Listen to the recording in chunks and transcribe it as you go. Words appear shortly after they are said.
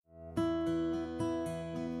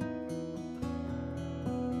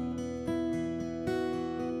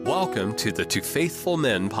Welcome to the To Faithful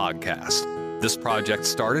Men podcast. This project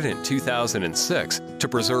started in 2006 to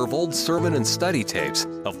preserve old sermon and study tapes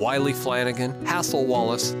of Wiley Flanagan, Hassel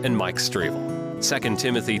Wallace, and Mike Strevel. 2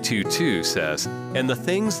 Timothy 2:2 says, "And the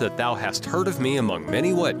things that thou hast heard of me among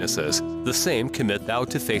many witnesses, the same commit thou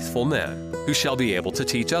to faithful men, who shall be able to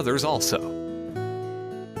teach others also."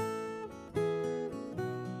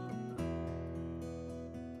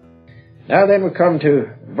 Now then we come to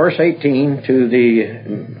verse 18, to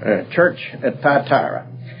the church at Thyatira.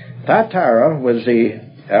 Thyatira was the,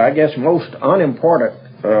 most unimportant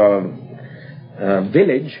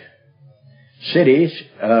village, cities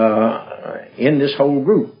in this whole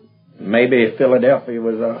group. Maybe Philadelphia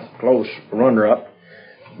was a close runner-up,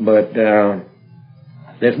 but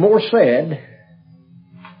there's more said,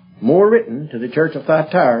 more written to the church of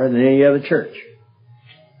Thyatira than any other church.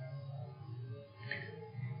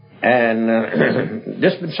 And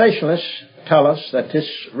dispensationalists tell us that this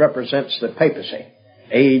represents the papacy,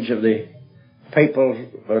 age of the papal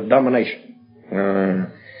domination.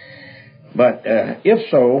 But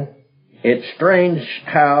if so, it's strange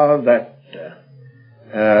how that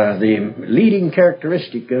the leading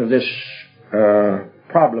characteristic of this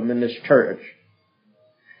problem in this church,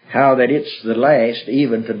 how that it's the last,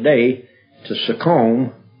 even today, to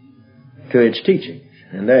succumb to its teachings,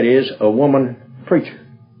 and that is a woman preacher.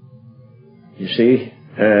 You see,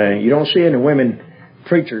 you don't see any women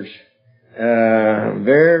preachers.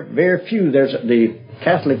 Very few. There's the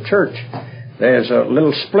Catholic Church. There's a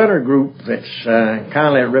little splinter group that's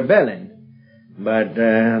kind of rebelling, but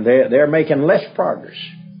they're making less progress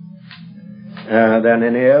than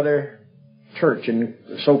any other church in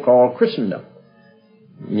so-called Christendom.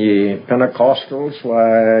 The Pentecostals,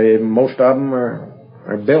 why, most of them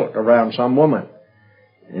are built around some woman.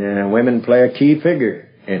 Women play a key figure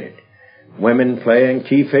in it. Women playing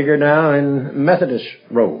key figure now in Methodist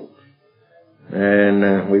roles.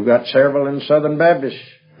 And we've got several in Southern Baptist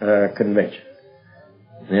Convention.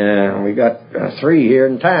 We got 3 here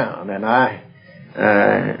in town. And I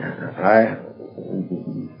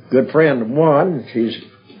good friend of one, she's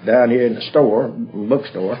down here in the store,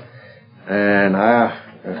 bookstore, and I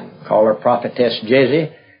call her Prophetess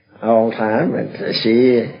Jezzy all the time. And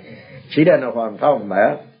she doesn't know what I'm talking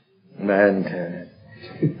about. And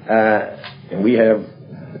we have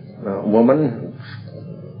a woman,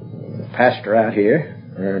 pastor out here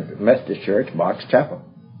at the Methodist Church, Box Chapel.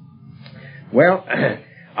 Well,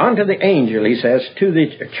 unto the angel, he says, to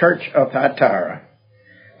the church of Thyatira.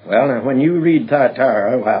 Well, now, when you read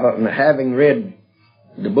Thyatira, and having read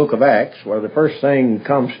the book of Acts, the first thing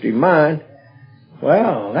comes to your mind,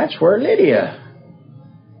 well, that's where Lydia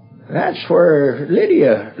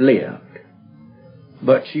lived.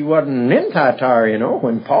 But she wasn't in Thyatira,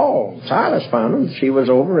 when Paul and Silas found them. She was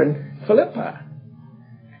over in Philippi.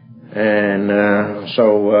 And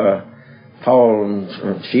so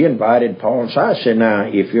she invited Paul and Silas, said, now,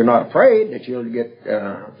 if you're not afraid that you'll get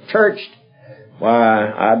churched, why,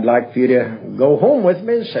 I'd like for you to go home with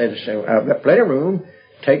me. Said, I've got plenty of room.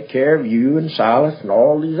 Take care of you and Silas and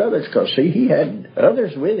all these others. Because, see, he had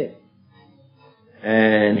others with him.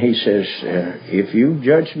 And he says, if you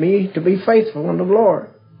judge me to be faithful unto the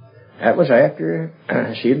Lord. That was after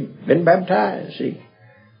she had been baptized. See?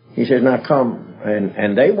 He says, now come.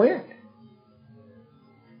 And they went.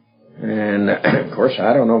 And, of course,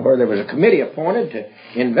 I don't know whether there was a committee appointed to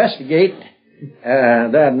investigate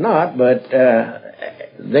that or not, but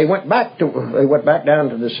they went back down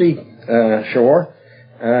to the sea shore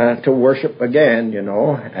to worship again,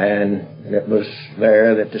 and it was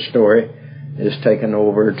there that the story is taken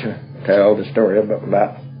over to tell the story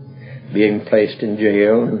about being placed in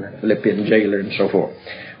jail and Philippian jailer and so forth.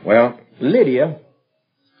 Well, Lydia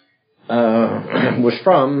was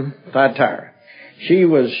from Thyatira. She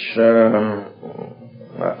was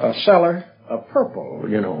a seller of purple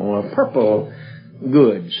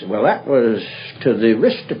goods. Well, that was to the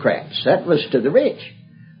aristocrats. That was to the rich.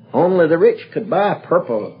 Only the rich could buy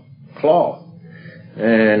purple cloth.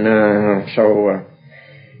 And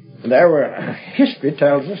history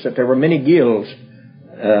tells us that there were many guilds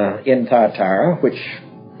in Thyatira, which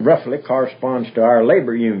roughly corresponds to our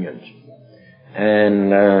labor unions.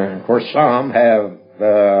 And, of course, some have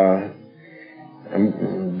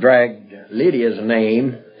dragged Lydia's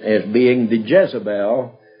name as being the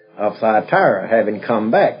Jezebel of Thyatira, having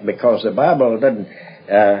come back, because the Bible doesn't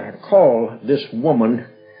call this woman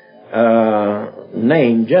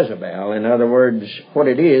named Jezebel. In other words, what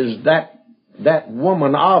it is, that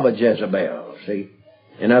woman of a Jezebel, see?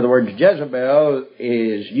 In other words, Jezebel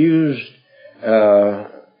is used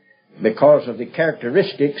because of the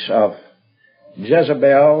characteristics of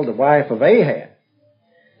Jezebel, the wife of Ahab.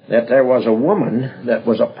 that there was a woman that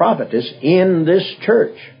was a prophetess in this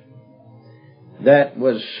church that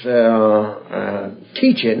was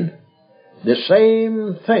teaching the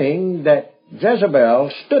same thing that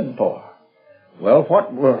Jezebel stood for. Well,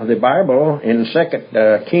 what the Bible in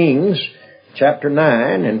 2 Kings chapter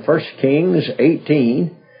 9 and 1 Kings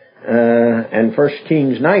 18 and 1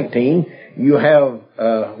 Kings 19, you have,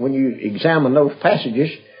 when you examine those passages,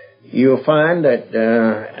 you'll find that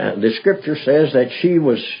the Scripture says that she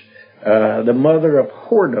was the mother of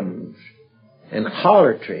whoredoms and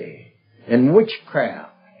harlotry and witchcraft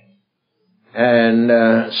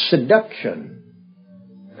and seduction,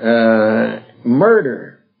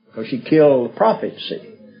 murder, because she killed prophets.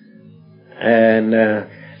 And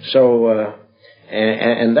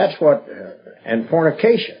and that's what, and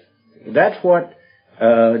fornication. That's what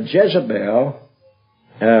Jezebel,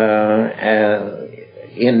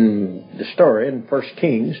 in the story in 1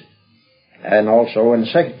 Kings and also in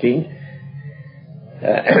 2 Kings,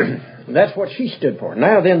 that's what she stood for.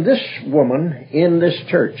 Now then, this woman in this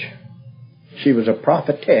church, she was a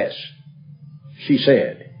prophetess, she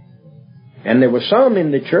said. And there were some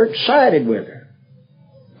in the church sided with her,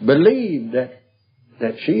 believed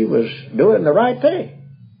that she was doing the right thing.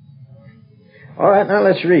 All right, now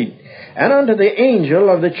let's read. And unto the angel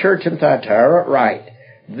of the church in Thyatira write,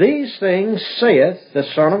 These things saith the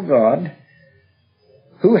Son of God,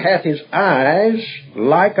 who hath his eyes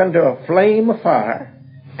like unto a flame of fire,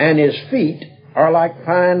 and his feet are like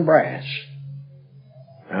fine brass.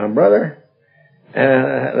 Now, brother,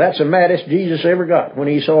 that's the maddest Jesus ever got, when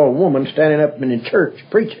he saw a woman standing up in the church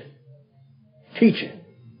preaching, teaching.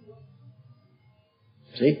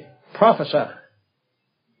 See? Prophesying.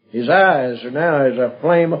 His eyes are now as a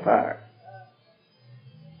flame of fire.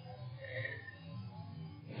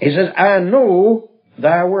 He says, I know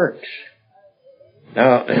thy works.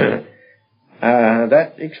 Now,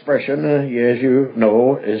 that expression, as you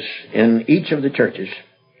know, is in each of the churches.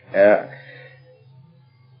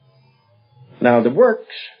 Now, the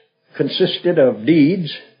works consisted of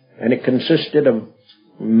deeds, and it consisted of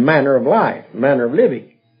manner of life, manner of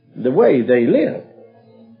living, the way they lived.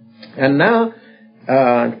 And now,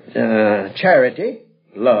 charity,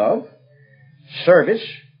 love, service,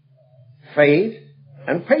 faith,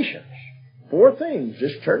 and patience. 4 things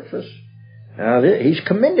this church was. He's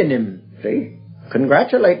commending him, see,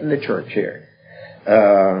 congratulating the church here.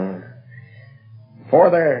 For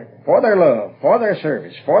their love, for their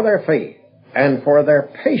service, for their faith, and for their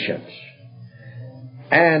patience.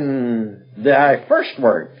 And thy first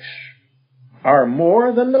works are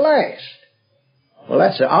more than the last. Well,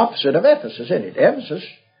 that's the opposite of Ephesus, isn't it? Ephesus,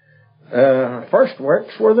 first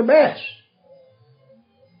works were the best.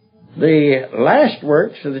 The last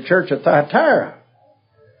works of the church of Thyatira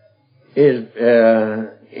is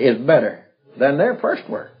better than their first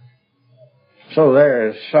work. So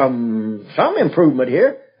there's some improvement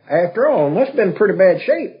here. After all, it must have been in pretty bad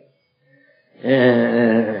shape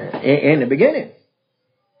in the beginning.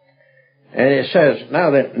 And it says,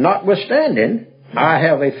 now that notwithstanding, I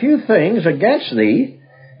have a few things against thee,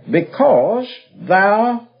 because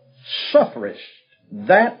thou sufferest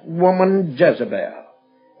that woman Jezebel,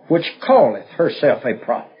 which calleth herself a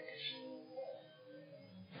prophetess,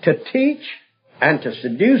 to teach and to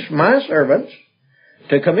seduce my servants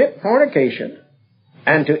to commit fornication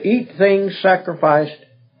and to eat things sacrificed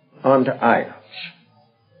unto idols.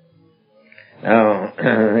 Now,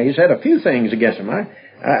 he said a few things against him.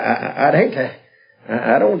 I'd hate to,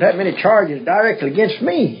 I don't want that many charges directly against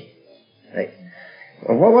me.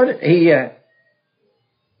 Well, what was it?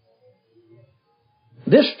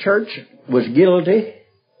 This church was guilty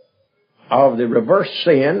of the reverse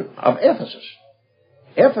sin of Ephesus.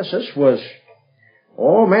 Ephesus was,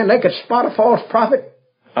 oh man, they could spot a false prophet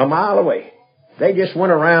a mile away. They just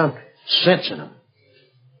went around sensing them.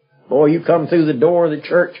 Boy, you come through the door of the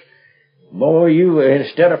church, boy,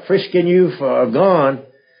 instead of frisking you for a gun,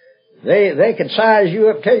 they could size you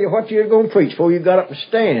up, tell you what you're going to preach before you got up and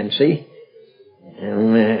stand, see?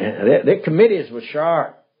 And their committees were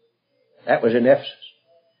sharp. That was in Ephesus.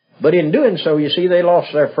 But in doing so, you see, they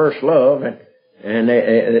lost their first love, and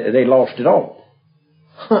they lost it all.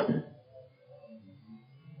 Hunting.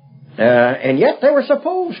 And yet they were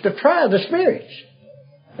supposed to try the spirits.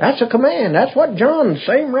 That's a command. That's what John, the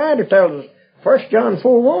same writer, tells us. 1 John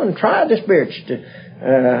 4:1, try the spirits.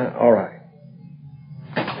 All right.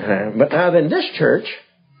 But now then, this church,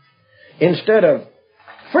 instead of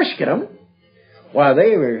frisking them, why,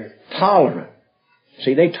 they were tolerant.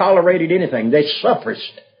 See, they tolerated anything. They suffered.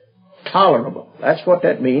 Tolerable. That's what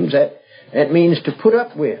that means. That means to put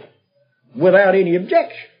up with, without any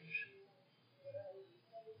objections.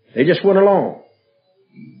 They just went along.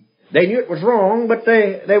 They knew it was wrong, but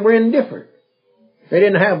they were indifferent. They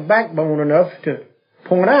didn't have backbone enough to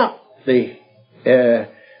point out the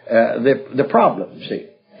problem, see.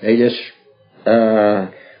 They just,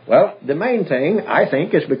 well, the main thing, I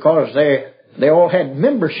think, is because they all had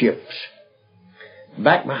memberships.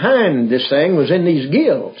 Back behind this thing was in these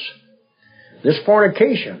guilds. This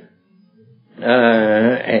fornication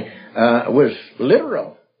was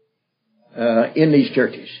literal in these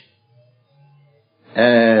churches.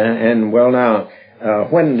 And well, now,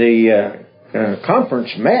 when the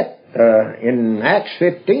conference met in Acts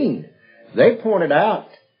 15, they pointed out,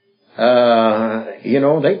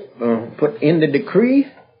 they put in the decree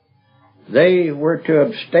they were to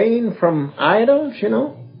abstain from idols,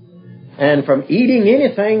 and from eating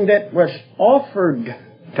anything that was offered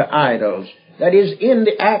to idols. That is, in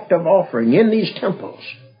the act of offering, in these temples.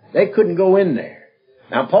 They couldn't go in there.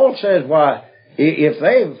 Now, Paul says, why, if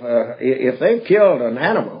they've killed an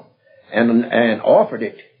animal and offered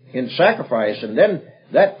it in sacrifice, and then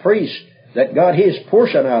that priest that got his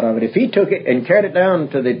portion out of it, if he took it and carried it down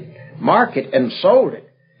to the market and sold it,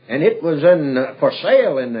 and it was for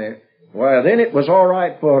sale in there, well, then it was all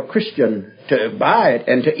right for a Christian to buy it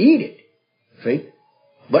and to eat it, see?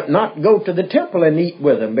 But not go to the temple and eat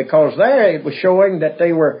with them, because there it was showing that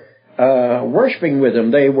they were worshiping with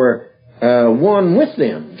them. They were one with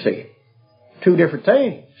them, see? Two different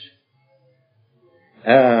things.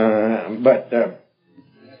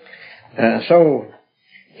 So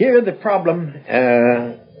here the problem,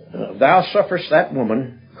 thou sufferest that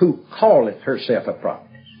woman who calleth herself a prophetess.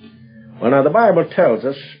 Well, now the Bible tells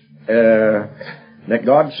us that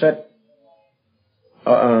God set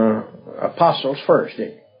apostles first,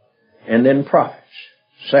 and then prophets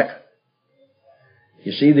second.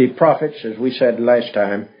 You see, the prophets, as we said last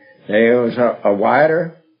time, there was a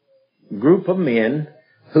wider group of men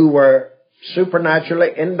who were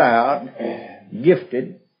supernaturally endowed,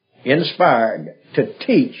 gifted, inspired to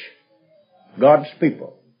teach God's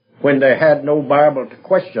people when they had no Bible to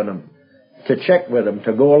question them, to check with them,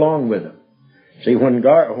 to go along with them. See, when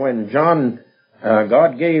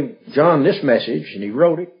God gave John this message, and he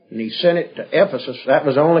wrote it, and he sent it to Ephesus, that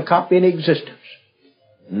was the only copy in existence.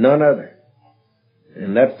 None other.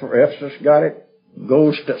 And that for Ephesus got it,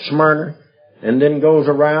 goes to Smyrna, and then goes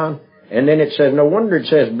around, and then it says, no wonder it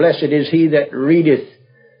says, blessed is he that readeth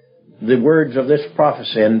the words of this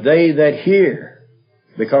prophecy, and they that hear.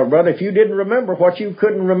 Because, brother, if you didn't remember what you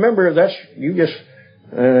couldn't remember,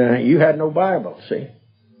 you had no Bible, see.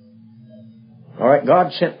 All right,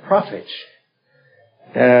 God sent prophets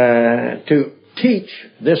to teach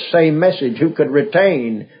this same message, who could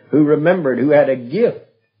retain, who remembered, who had a gift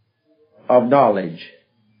of knowledge.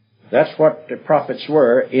 That's what the prophets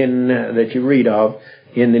were that you read of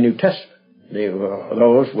in the New Testament.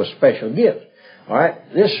 Those with special gifts. All right,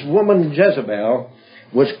 this woman Jezebel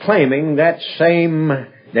was claiming that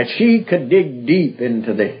she could dig deep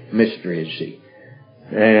into the mysteries, see.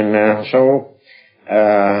 And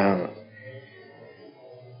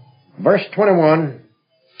verse 21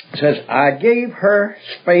 says, I gave her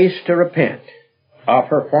space to repent of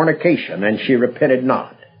her fornication, and she repented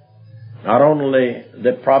not. Not only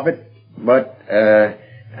the prophet, but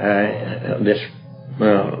this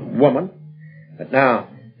woman. But now,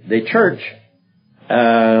 the church,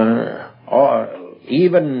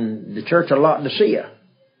 even the church of Laodicea,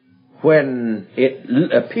 when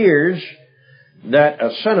it appears that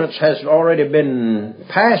a sentence has already been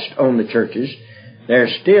passed on the churches,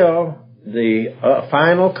 there's still the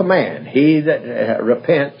final command. He that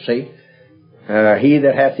repents, see, he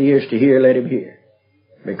that hath ears to hear, let him hear.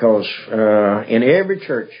 Because in every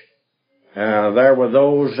church, there were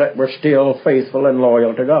those that were still faithful and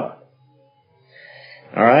loyal to God.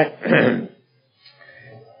 All right.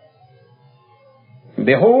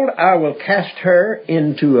 Behold, I will cast her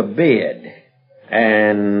into a bed.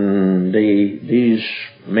 And these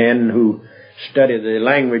men who study the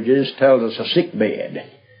languages tell us a sick bed,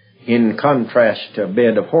 in contrast to a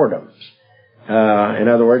bed of whoredoms. In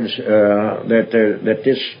other words, that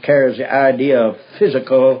this carries the idea of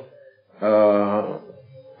physical,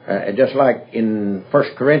 just like in 1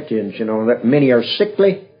 Corinthians, that many are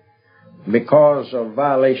sickly because of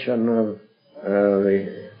violation of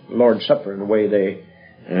the Lord's Supper and the way they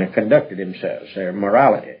conducted themselves, their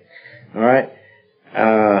morality. All right?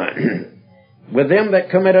 With them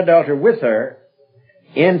that commit adultery with her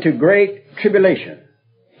into great tribulation,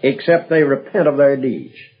 except they repent of their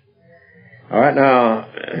deeds. All right, now,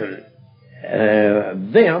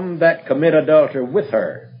 them that commit adultery with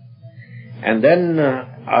her. And then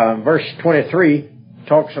verse 23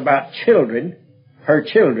 talks about children, her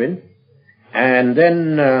children. And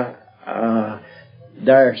then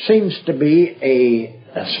there seems to be a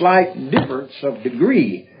slight difference of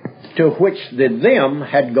degree to which the them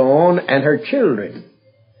had gone and her children,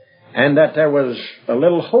 and that there was a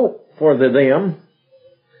little hope for the them,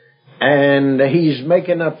 and he's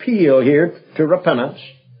making an appeal here to repentance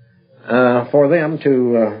for them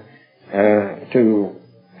to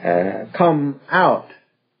come out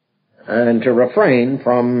and to refrain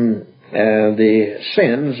from the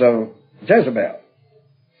sins of Jezebel.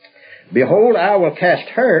 Behold, I will cast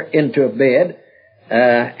her into a bed,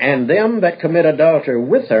 and them that commit adultery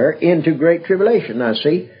with her into great tribulation. Now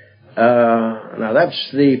see, now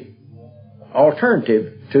that's the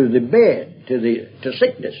alternative to the bed, to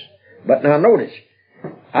sickness. But now notice,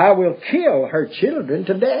 I will kill her children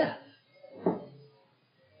to death.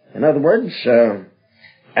 In other words,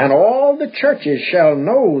 and all the churches shall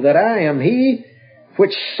know that I am he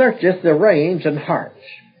which searcheth the reins and hearts,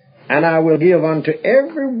 and I will give unto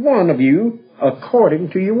every one of you according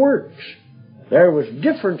to your works. There was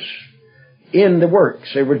difference in the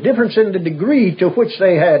works. There was difference in the degree to which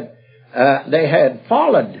they had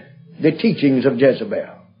followed the teachings of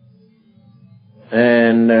Jezebel.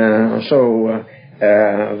 And so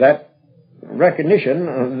that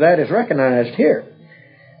recognition, that is recognized here.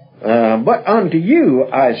 But unto you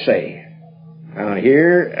I say,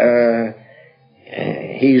 here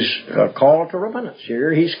he's called to repentance.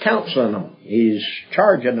 Here he's counseling them. He's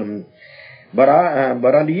charging them. But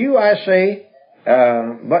unto you I say,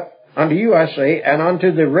 and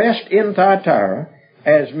unto the rest in Thyatira,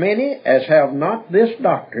 as many as have not this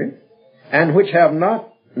doctrine, and which have not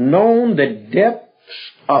known the depths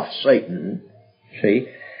of Satan. See,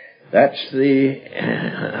 that's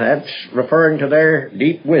referring to their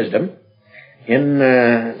deep wisdom in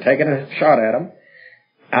taking a shot at them.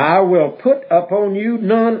 I will put upon you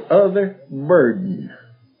none other burden.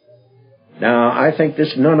 Now, I think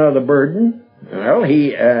this none other burden, well,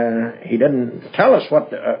 he doesn't tell us what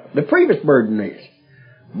the previous burden is.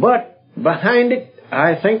 But behind it,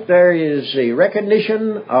 I think there is a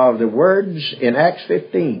recognition of the words in Acts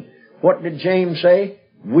 15. What did James say?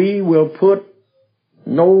 We will put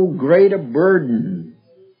no greater burden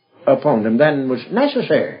upon them than was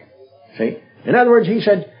necessary. See? In other words, he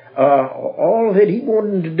said, all that he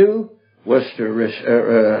wanted to do was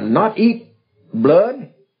to not eat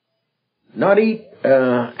blood, not eat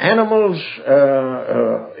animals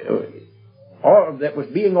that was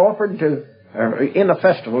being offered to in a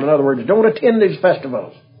festival. In other words, don't attend these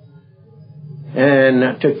festivals,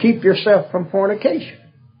 and to keep yourself from fornication.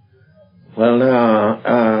 Well, now,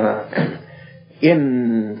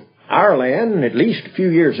 in our land, at least a few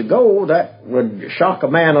years ago, that would shock a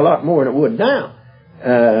man a lot more than it would now.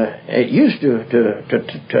 It used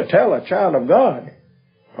to tell a child of God,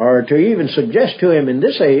 or to even suggest to him in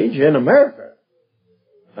this age in America,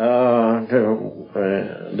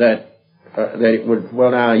 that it would,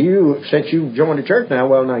 well, now since you've joined the church now,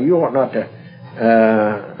 well, now you ought not to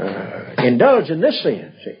indulge in this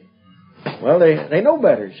sin. See, well, they know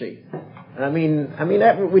better. See, I mean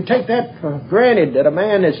that we take that for granted, that a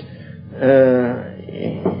man is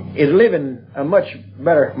living a much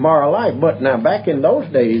better moral life. But now, back in those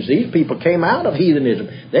days, these people came out of heathenism.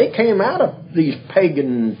 They came out of these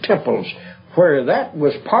pagan temples where that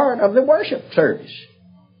was part of the worship service.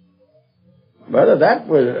 Brother, that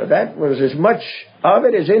was as much of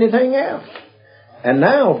it as anything else. And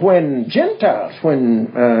now, when Gentiles,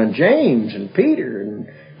 when James and Peter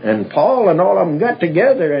and Paul and all of them got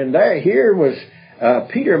together, and here was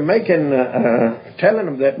Peter telling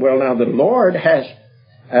them that, well, now the Lord has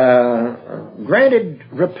granted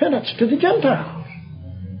repentance to the Gentiles,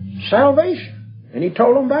 salvation. And he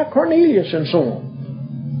told them about Cornelius and so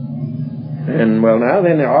on. And, well, now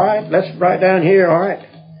then, all right, let's write down here, all right,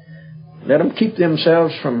 let them keep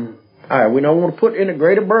themselves from, we don't want to put any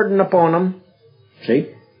greater burden upon them,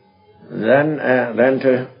 see, than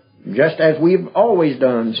to, just as we've always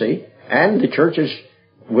done, see, and the churches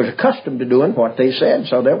was accustomed to doing what they said,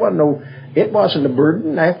 so it wasn't a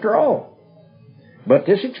burden after all. But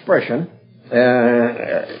this expression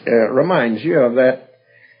reminds you of that,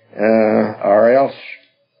 or else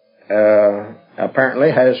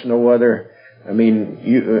apparently has no other. I mean,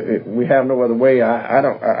 we have no other way. I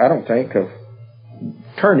don't think of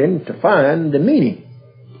turning to find the meaning,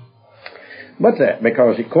 but that,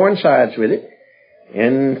 because it coincides with it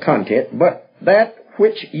in content. But that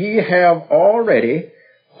which ye have already,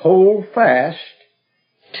 hold fast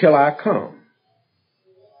till I come.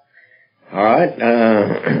 All right.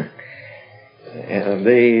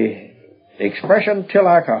 The expression, till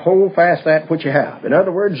I can, hold fast that which you have. In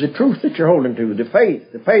other words, the truth that you're holding to, the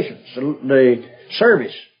faith, the patience, the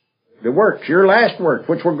service, the works, your last works,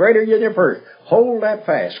 which were greater than your first. Hold that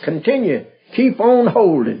fast. Continue. Keep on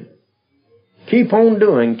holding. Keep on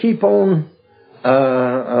doing. Keep on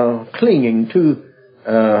clinging to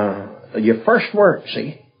your first work,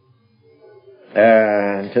 see?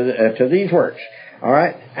 To these works. All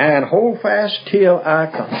right? And hold fast till I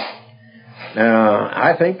come. Now,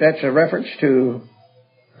 I think that's a reference to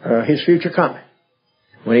His future coming.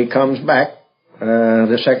 When He comes back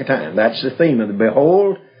the second time. That's the theme of the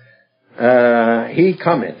behold, He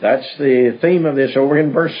cometh. That's the theme of this over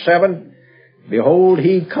in verse 7. Behold,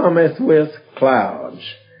 He cometh with clouds.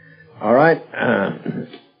 All right?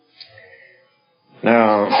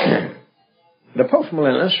 Now, the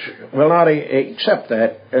postmillennialists will not accept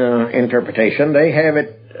that interpretation. They have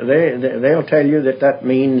it. They'll tell you that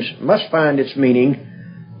means, must find its meaning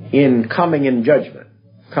in coming in judgment.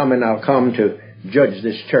 I'll come to judge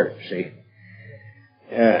this church. See,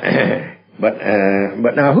 but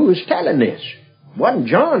now who is telling this? Wasn't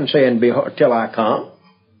John saying, "Behold, till I come"?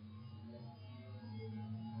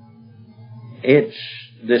 It's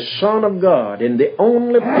the Son of God in the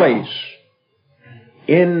only place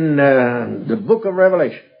in the book of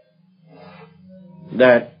Revelation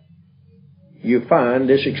that you find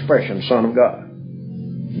this expression, Son of God.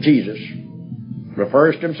 Jesus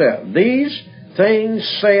refers to Himself. These things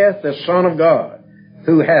saith the Son of God,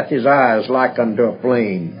 who hath His eyes like unto a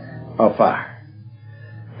flame of fire.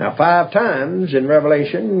 Now, 5 times in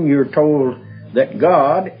Revelation you're told that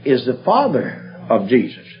God is the Father of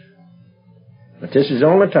Jesus. But this is the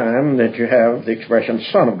only time that you have the expression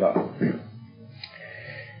Son of God.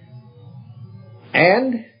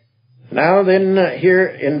 And now then here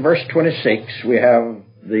in verse 26 we have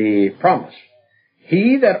the promise.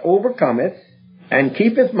 He that overcometh and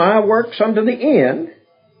keepeth my works unto the end,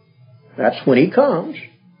 that's when He comes,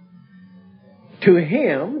 to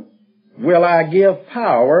him will I give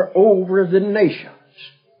power over the nations.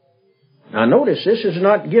 Now notice, this is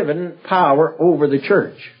not given power over the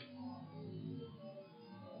church.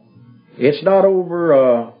 It's not over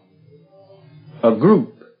a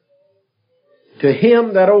group. To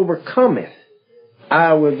him that overcometh,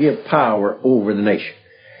 I will give power over the nation.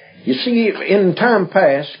 You see, in time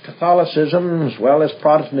past, Catholicism as well as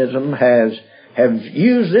Protestantism have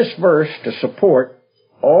used this verse to support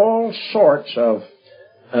all sorts of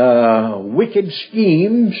wicked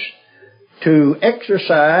schemes to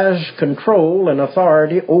exercise control and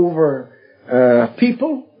authority over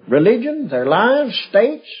people, religion, their lives,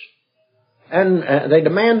 states, and they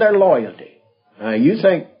demand their loyalty. You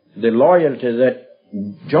think the loyalty that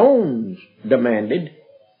Jones demanded,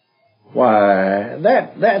 why,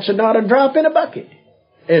 that's not a drop in a bucket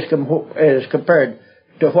as compared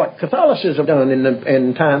to what Catholicism done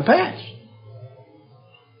in time past.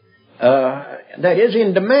 That is,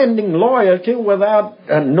 in demanding loyalty without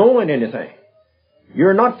knowing anything.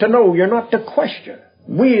 You're not to know, you're not to question.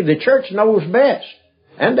 The church knows best.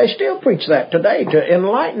 And they still preach that today in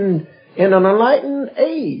an enlightened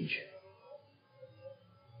age.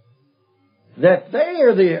 That they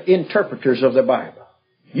are the interpreters of the Bible.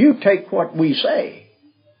 You take what we say.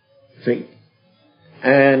 See?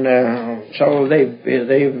 And so they've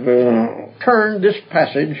turned this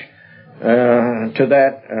passage to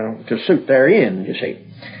that to suit their end, you see.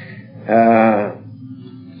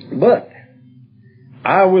 But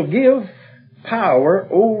I will give power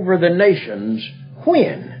over the nations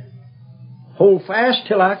when? Hold fast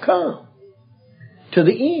till I come. To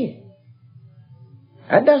the end.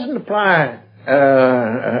 That doesn't apply.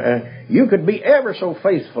 You could be ever so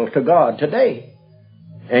faithful to God today,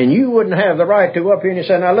 and you wouldn't have the right to go up here and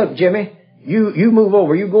say, "Now look, Jimmy, you move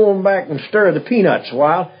over. You go on back and stir the peanuts a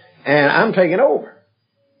while, and I'm taking over."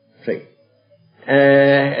 See,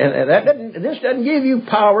 and this doesn't give you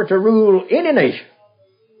power to rule any nation.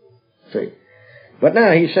 See, but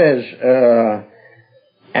now he says,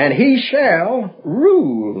 "And he shall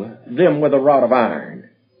rule them with a rod of iron."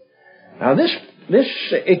 Now this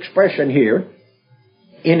expression here,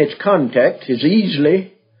 in its context, is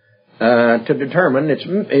easily to determine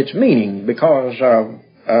its meaning, because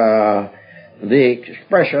the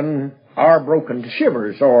expression "are broken to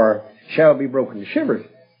shivers" or "shall be broken to shivers,"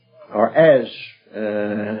 or as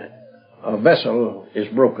a vessel is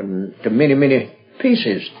broken to many, many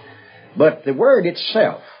pieces. But the word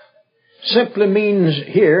itself simply means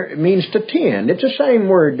here, it means to tend. It's the same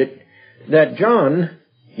word that John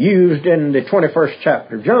used in the 21st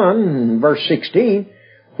chapter of John, verse 16,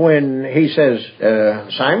 when he says,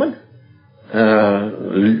 "Simon,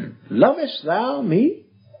 lovest thou me?"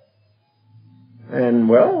 And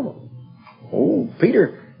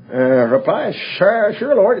Peter replies,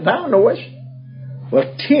 "Sure, Lord, thou knowest."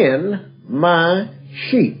 Well, tend my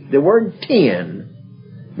sheep. The word tend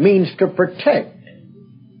means to protect,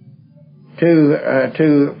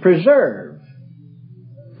 to preserve,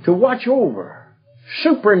 to watch over,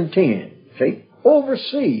 superintend, see,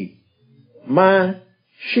 oversee my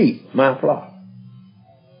sheep, my flock.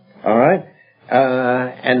 All right?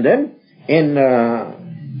 And then in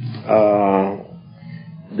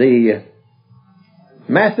the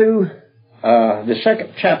Matthew, the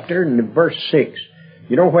 2nd chapter, in verse 6,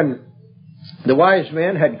 you know, when the wise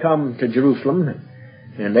men had come to Jerusalem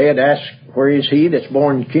and they had asked, where is he that's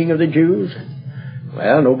born King of the Jews?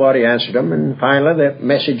 Well, nobody answered them, and finally that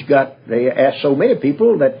message they asked so many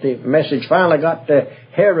people that the message finally got to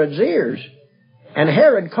Herod's ears. And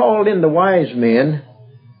Herod called in the wise men,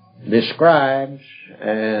 the scribes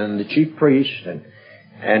and the chief priests,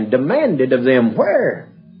 and demanded of them, where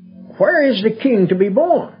is the king to be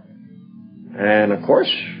born? And of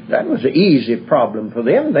course, that was an easy problem for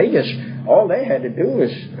them. All they had to do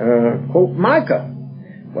was quote Micah.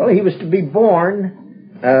 Well, he was to be born,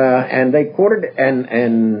 and they quoted,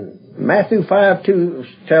 and Matthew 5:2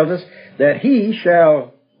 tells us that he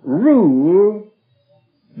shall rule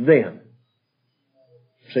them.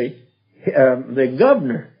 See, the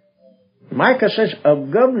governor. Micah says a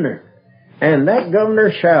governor, and that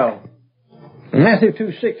governor shall. Matthew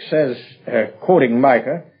 2:6 says, quoting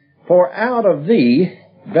Micah, for out of thee,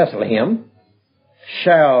 Bethlehem,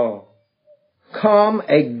 shall come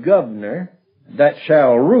a governor that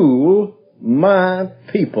shall rule my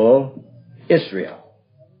people Israel.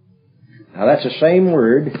 Now that's the same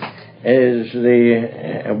word as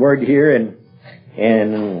the word here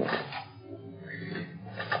in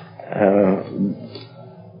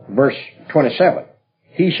verse 27.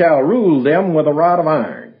 He shall rule them with a rod of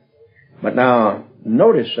iron. But now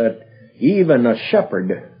notice that even a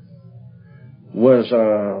shepherd was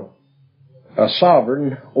a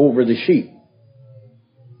sovereign over the sheep.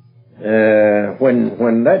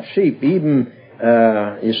 When that sheep even,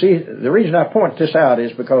 you see, the reason I point this out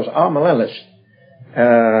is because amillennialists,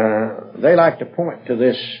 they like to point to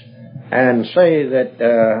this and say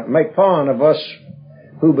that, make fun of us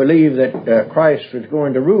who believe that Christ is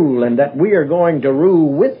going to rule and that we are going to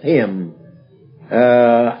rule with Him,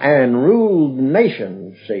 and rule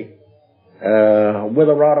nations, see, with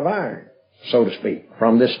a rod of iron, so to speak,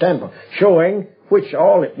 from this standpoint. Showing, which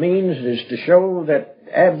all it means is to show that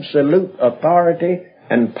absolute authority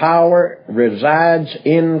and power resides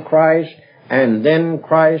in Christ, and then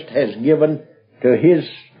Christ has given to His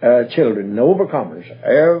children, the overcomers,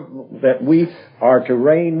 that we are to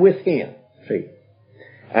reign with Him, see.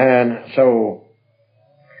 And so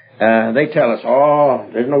they tell us,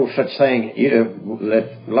 there's no such thing. That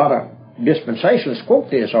a lot of dispensationalists quote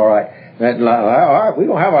this, all right. That, all right, we're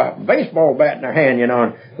going to have a baseball bat in our hand, you know,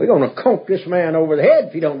 and we're going to conk this man over the head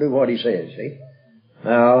if he don't do what he says, see.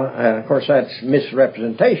 Now, of course, that's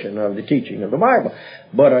misrepresentation of the teaching of the Bible.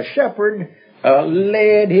 But a shepherd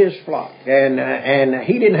led his flock, and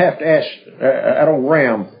he didn't have to ask that old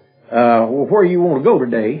ram, where you want to go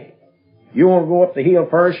today? You want to go up the hill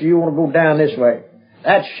first, or you want to go down this way?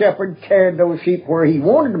 That shepherd carried those sheep where he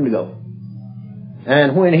wanted them to go.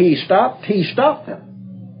 And when he stopped them.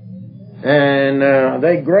 And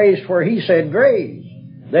they grazed where he said graze.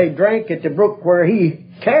 They drank at the brook where he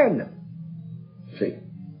carried them. See?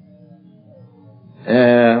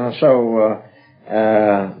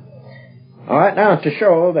 All right, now to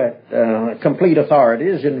show that complete authority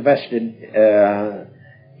is invested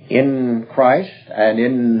in Christ and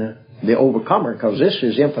in the overcomer, because this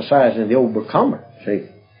is emphasizing the overcomer, see.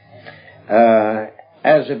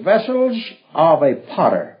 As the vessels of a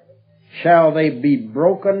potter shall they be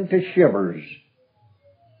broken to shivers.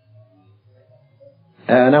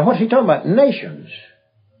 Now what's he talking about? Nations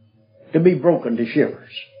to be broken to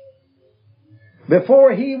shivers.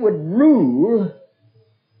 Before he would rule,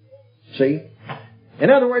 see. In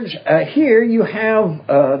other words, here you have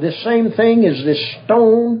the same thing as this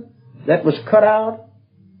stone that was cut out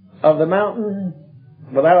of the mountain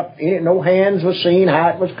without no hands was seen how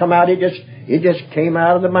it was come out. It just came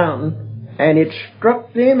out of the mountain, and it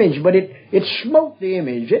struck the image, but it smote the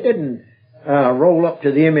image. It didn't roll up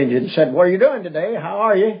to the image and said, "What are you doing today? How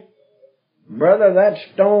are you?" Brother, that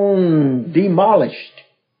stone demolished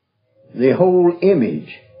the whole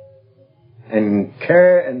image, and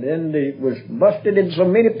then it was busted in so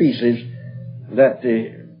many pieces that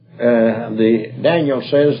the Daniel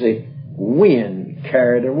says the wind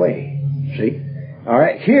carried away. See? All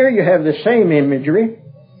right, here you have the same imagery.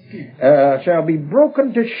 Shall be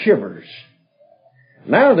broken to shivers.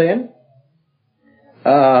 Now then,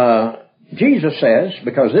 Jesus says,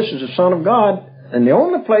 because this is the Son of God, and the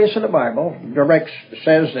only place in the Bible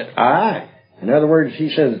says that I In other words, he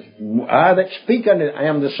says, I that speak unto I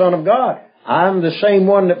am the Son of God. I'm the same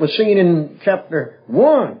one that was seen in chapter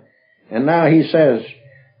 1. And now he says,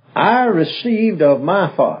 I received of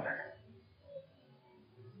my Father.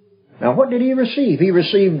 Now what did he receive? He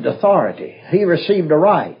received authority. He received a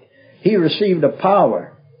right. He received a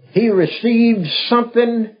power. He received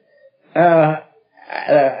something after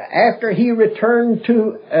he returned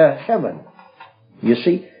to heaven. You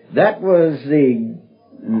see, that was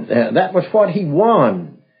what he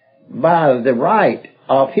won by the right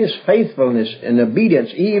of his faithfulness and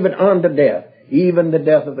obedience, even unto death, even the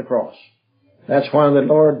death of the cross. That's why the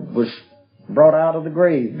Lord was brought out of the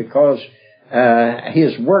grave, because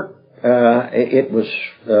his work, it was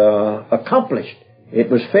accomplished. It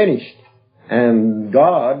was finished. And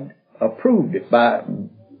God approved it by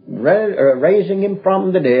raising him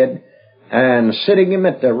from the dead and sitting him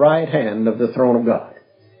at the right hand of the throne of God.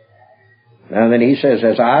 And then he says,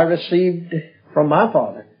 as I received from my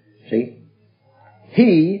Father, see,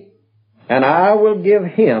 he, and I will give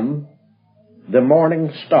him the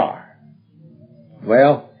morning star.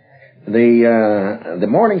 Well, the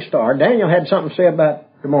morning star, Daniel had something to say about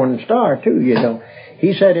the morning star too, you know.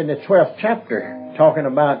 He said in the 12th chapter, talking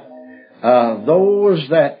about those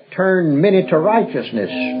that turn many to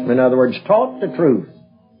righteousness, in other words, taught the truth,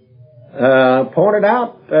 pointed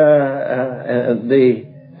out the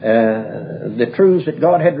truths that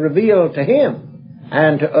God had revealed to him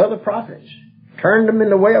and to other prophets, turned them in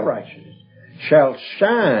the way of righteousness, shall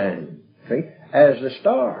shine, see, as the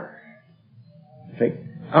star. See?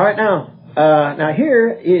 All right, now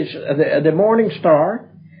here is the morning star.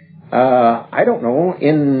 I don't know,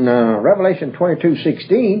 in Revelation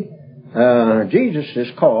 22:16, Jesus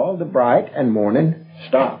is called the bright and morning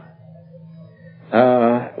star.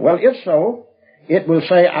 Well, if so, it will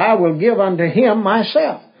say, I will give unto him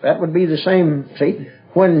myself. That would be the same, see,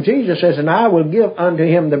 when Jesus says, and I will give unto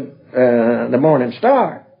him the morning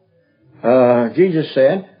star, Jesus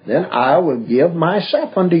said, then I will give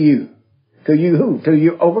myself unto you. To you who? To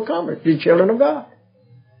you overcomers, the children of God.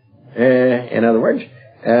 In other words,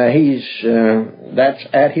 that's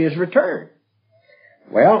at his return.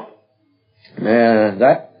 Well,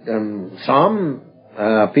 some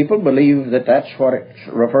people believe that that's what it's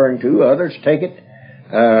referring to. Others take it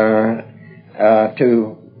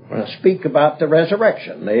to speak about the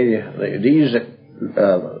resurrection. These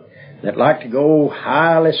that like to go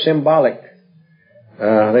highly symbolic,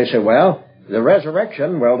 they say, well, the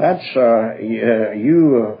resurrection, well, that's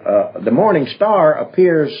the morning star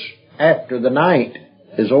appears after the night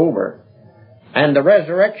is over. And the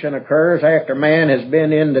resurrection occurs after man has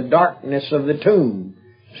been in the darkness of the tomb.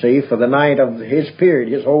 See, for the night of his period,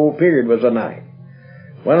 his whole period was a night.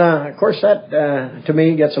 Well, of course, that to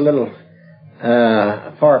me gets a little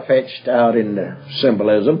far-fetched out in the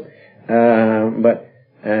symbolism. But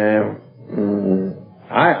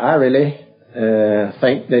I really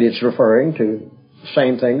think that it's referring to the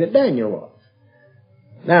same thing that Daniel was.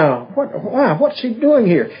 Now, what's he doing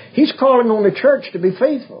here? He's calling on the church to be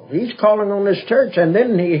faithful. He's calling on this church, and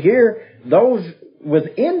then here, those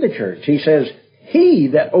within the church, he says, he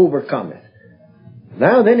that overcometh.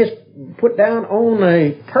 Now then it's put down on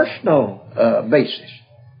a personal basis.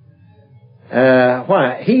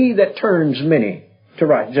 Why? He that turns many to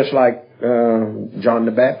right, just like John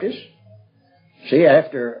the Baptist. See,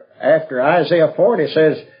 after Isaiah 40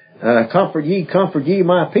 says, comfort ye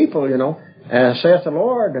my people, you know, saith the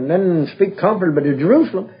Lord, and then speak comfort to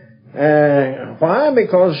Jerusalem. Why?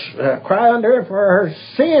 Because cry unto her for her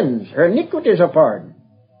sins, her iniquities are pardoned.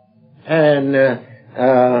 And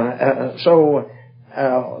so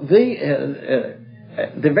the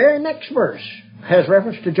very next verse has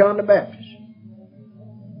reference to John the Baptist.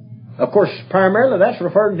 Of course, primarily that's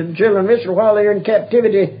referring to the children of Israel while they're in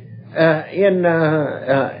captivity in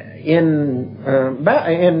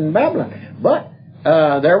Babylon. But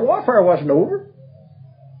their warfare wasn't over.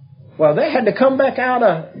 Well, they had to come back out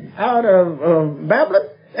of Babylon.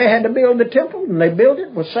 They had to build the temple, and they built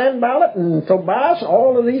it with Sanballat and Tobias,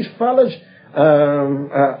 all of these fellas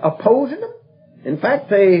opposing them. In fact,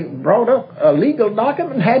 they brought up a legal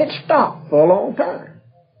document and had it stopped for a long time.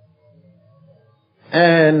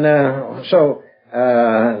 And so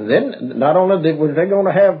then not only was they going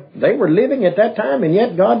to have, they were living at that time, and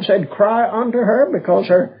yet God said, cry unto her, because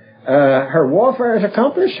her warfare is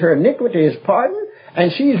accomplished, her iniquity is pardoned,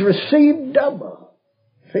 and she's received double.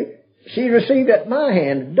 See? She received at my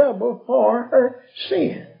hand double for her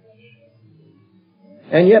sin.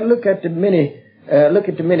 And yet look at the many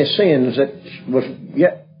sins that was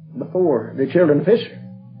yet before the children of Israel.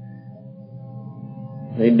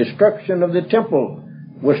 The destruction of the temple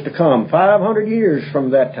was to come 500 years from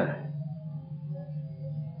that time.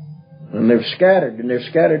 And they're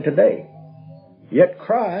scattered today. Yet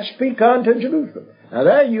cry, speak unto Jerusalem. Now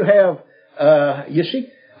there you have, you see,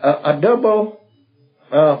 a double,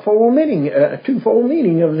 fold meaning, twofold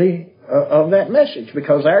meaning of that message,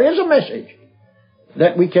 because there is a message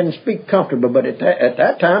that we can speak comfortably, but at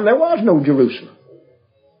that time there was no Jerusalem.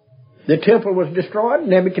 The temple was destroyed.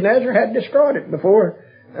 Nebuchadnezzar had destroyed it before,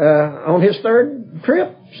 on his third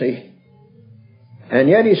trip, see. And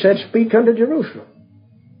yet he said, speak unto Jerusalem.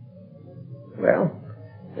 Well,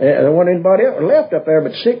 there wasn't anybody else left up there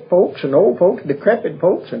but sick folks and old folks, decrepit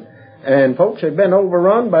folks, and folks had been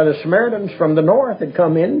overrun by the Samaritans from the north had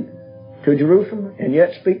come in to Jerusalem and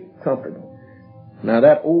yet speak comfortably. Now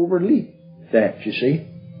that overleaped that, you see,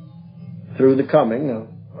 through the coming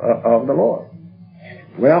of the Lord.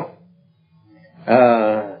 Well,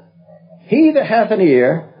 he that hath an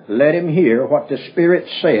ear, let him hear what the Spirit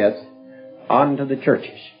saith unto the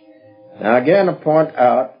churches. Now again I point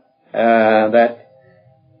out that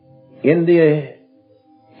in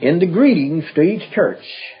the greetings to each church,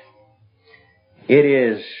 it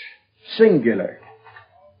is singular.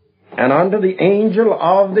 And unto the angel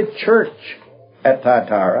of the church at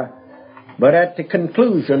Thyatira, but at the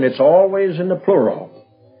conclusion it's always in the plural.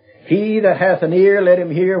 He that hath an ear, let him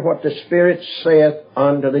hear what the Spirit saith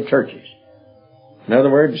unto the churches. In other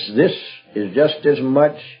words, this is just as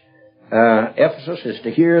much Ephesus is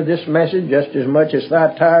to hear this message just as much as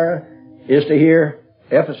Thyatira is to hear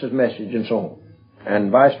Ephesus' message, and so on,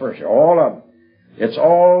 and vice versa. All of them. It's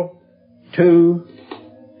all to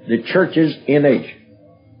the churches in Asia.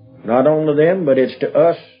 Not only them, but it's to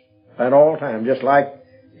us at all times. Just like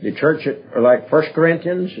the church, like 1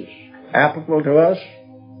 Corinthians is applicable to us,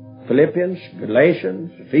 Philippians,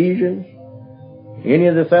 Galatians, Ephesians, any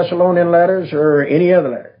of the Thessalonian letters or any other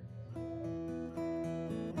letter.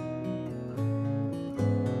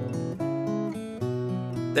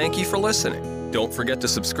 Thank you for listening. Don't forget to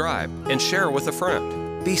subscribe and share with a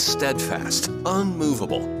friend. Be steadfast,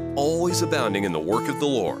 unmovable, always abounding in the work of the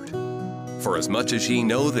Lord. For as much as ye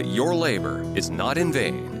know that your labor is not in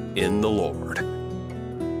vain in the Lord.